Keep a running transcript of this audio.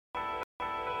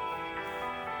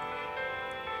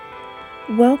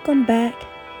Welcome back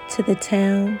to the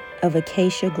town of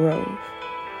Acacia Grove,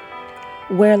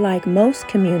 where, like most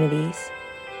communities,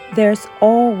 there's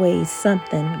always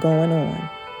something going on.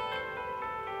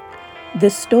 The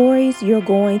stories you're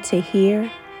going to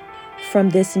hear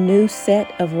from this new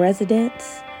set of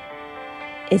residents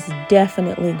is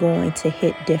definitely going to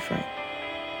hit different.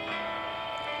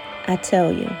 I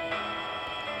tell you,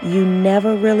 you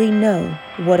never really know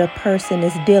what a person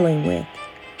is dealing with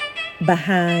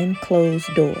behind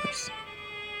closed doors.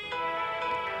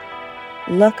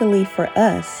 Luckily for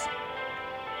us,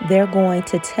 they're going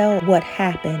to tell what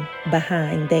happened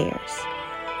behind theirs.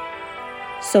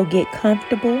 So get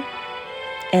comfortable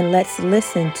and let's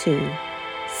listen to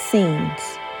Scenes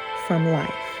from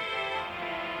Life.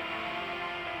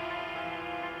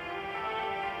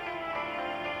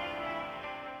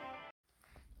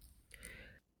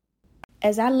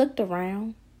 As I looked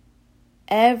around,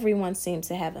 everyone seemed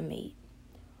to have a mate.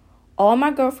 All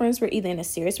my girlfriends were either in a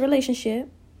serious relationship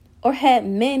or had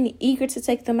men eager to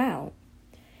take them out.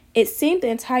 It seemed the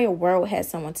entire world had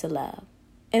someone to love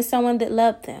and someone that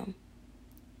loved them.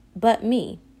 But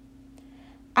me.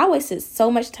 I wasted so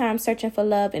much time searching for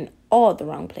love in all the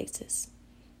wrong places.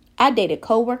 I dated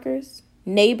coworkers,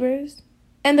 neighbors,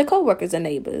 and the coworkers of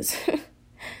neighbors.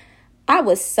 I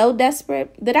was so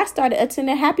desperate that I started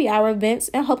attending happy hour events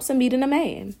in hopes of meeting a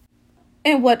man.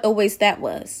 And what a waste that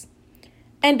was.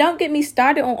 And don't get me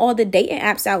started on all the dating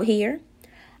apps out here.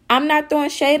 I'm not throwing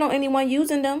shade on anyone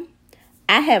using them.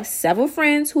 I have several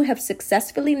friends who have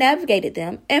successfully navigated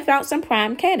them and found some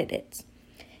prime candidates.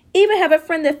 Even have a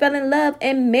friend that fell in love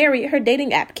and married her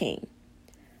dating app king.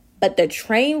 But the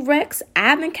train wrecks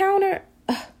I've encountered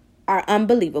are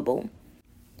unbelievable.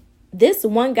 This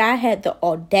one guy had the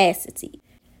audacity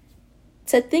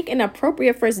to think an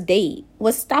appropriate first date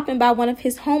was stopping by one of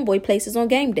his homeboy places on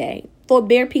game day for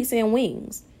bear pizza and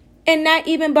wings, and not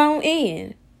even bone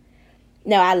in.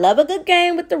 Now, I love a good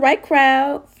game with the right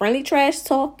crowd, friendly trash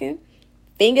talking,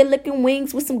 finger licking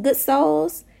wings with some good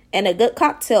sauce, and a good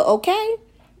cocktail, okay?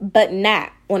 But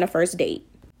not on a first date.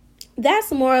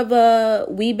 That's more of a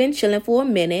we've been chilling for a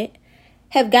minute,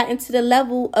 have gotten to the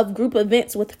level of group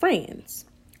events with friends.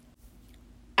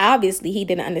 Obviously, he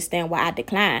didn't understand why I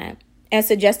declined and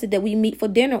suggested that we meet for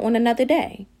dinner on another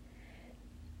day.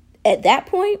 At that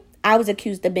point, I was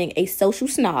accused of being a social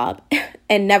snob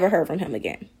and never heard from him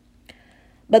again.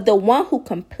 But the one who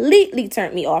completely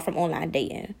turned me off from online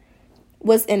dating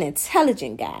was an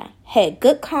intelligent guy, had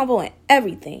good convo and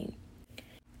everything.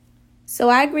 So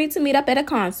I agreed to meet up at a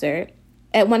concert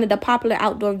at one of the popular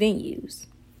outdoor venues.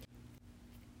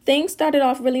 Things started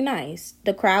off really nice.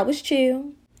 The crowd was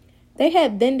chill. They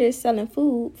had vendors selling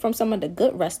food from some of the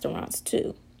good restaurants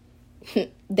too.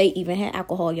 They even had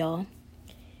alcohol, y'all.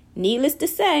 Needless to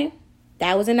say,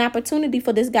 that was an opportunity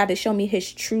for this guy to show me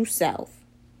his true self.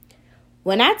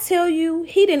 When I tell you,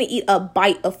 he didn't eat a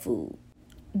bite of food,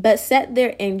 but sat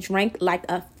there and drank like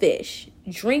a fish,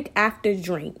 drink after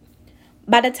drink.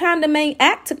 By the time the main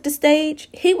act took the stage,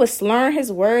 he was slurring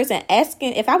his words and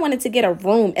asking if I wanted to get a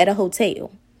room at a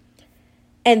hotel.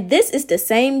 And this is the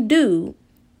same dude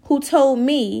who told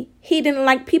me he didn't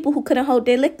like people who couldn't hold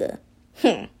their liquor.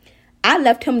 I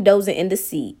left him dozing in the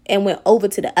seat and went over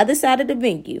to the other side of the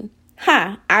venue.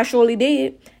 I surely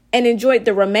did, and enjoyed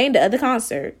the remainder of the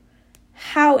concert.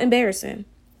 How embarrassing.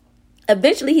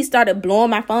 Eventually, he started blowing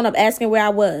my phone up asking where I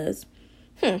was.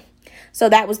 So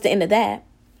that was the end of that.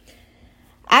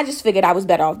 I just figured I was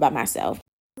better off by myself.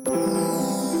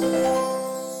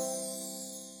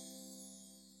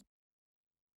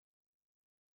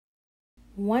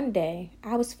 One day,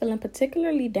 I was feeling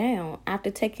particularly down after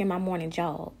taking my morning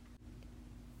jog.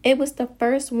 It was the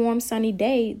first warm sunny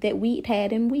day that we'd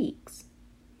had in weeks.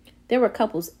 There were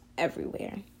couples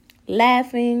everywhere,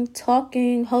 laughing,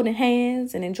 talking, holding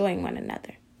hands, and enjoying one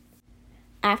another.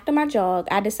 After my jog,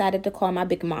 I decided to call my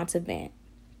Big Mom to vent.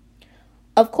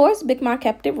 Of course, Big Mom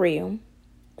kept it real.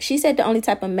 She said the only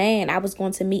type of man I was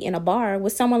going to meet in a bar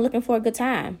was someone looking for a good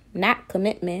time, not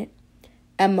commitment.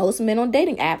 And most men on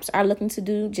dating apps are looking to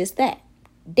do just that,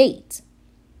 date.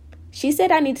 She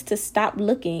said I needed to stop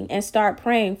looking and start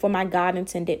praying for my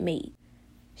God-intended mate.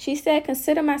 She said,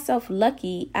 consider myself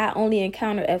lucky I only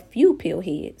encountered a few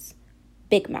pillheads,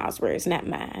 Big Mom's words, not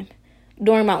mine,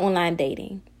 during my online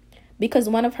dating. Because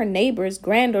one of her neighbor's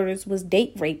granddaughters was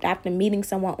date raped after meeting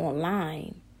someone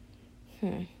online.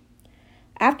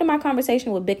 After my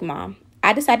conversation with Big Mom,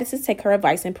 I decided to take her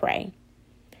advice and pray,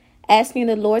 asking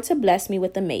the Lord to bless me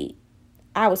with a mate.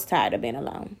 I was tired of being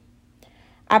alone.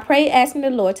 I prayed asking the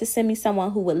Lord to send me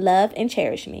someone who would love and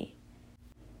cherish me.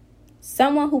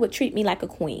 Someone who would treat me like a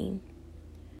queen.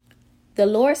 The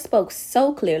Lord spoke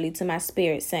so clearly to my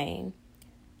spirit, saying,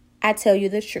 I tell you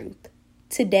the truth.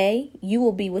 Today you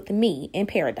will be with me in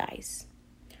paradise.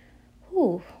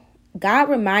 Whew. God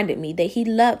reminded me that He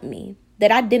loved me,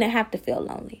 that I didn't have to feel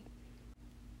lonely.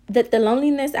 That the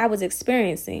loneliness I was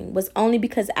experiencing was only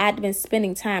because I'd been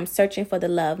spending time searching for the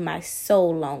love my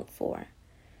soul longed for.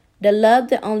 The love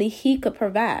that only He could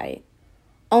provide.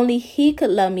 Only He could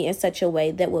love me in such a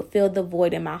way that would fill the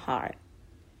void in my heart.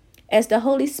 As the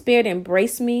Holy Spirit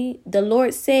embraced me, the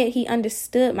Lord said He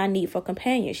understood my need for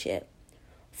companionship.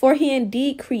 For He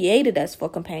indeed created us for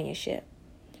companionship.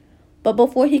 But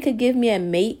before He could give me a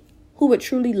mate who would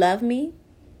truly love me,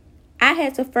 I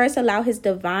had to first allow His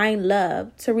divine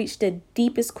love to reach the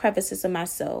deepest crevices of my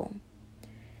soul.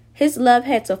 His love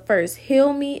had to first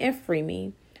heal me and free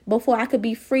me before I could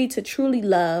be free to truly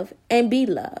love and be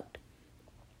loved.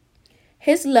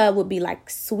 His love would be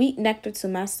like sweet nectar to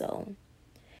my soul.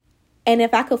 And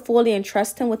if I could fully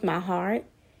entrust Him with my heart,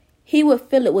 He would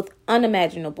fill it with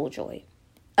unimaginable joy.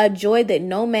 A joy that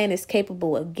no man is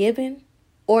capable of giving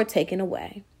or taking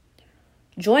away.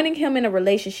 Joining Him in a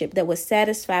relationship that would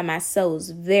satisfy my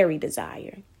soul's very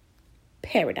desire.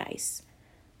 Paradise.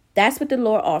 That's what the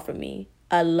Lord offered me.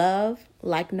 A love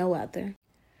like no other.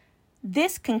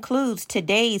 This concludes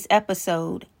today's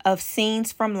episode of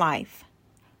Scenes from Life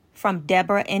from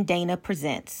Deborah and Dana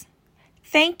Presents.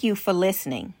 Thank you for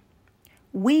listening.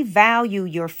 We value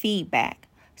your feedback,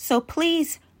 so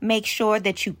please make sure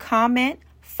that you comment,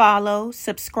 follow,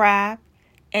 subscribe,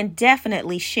 and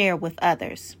definitely share with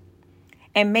others.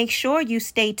 And make sure you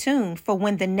stay tuned for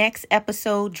when the next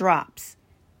episode drops.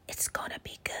 It's gonna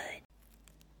be good.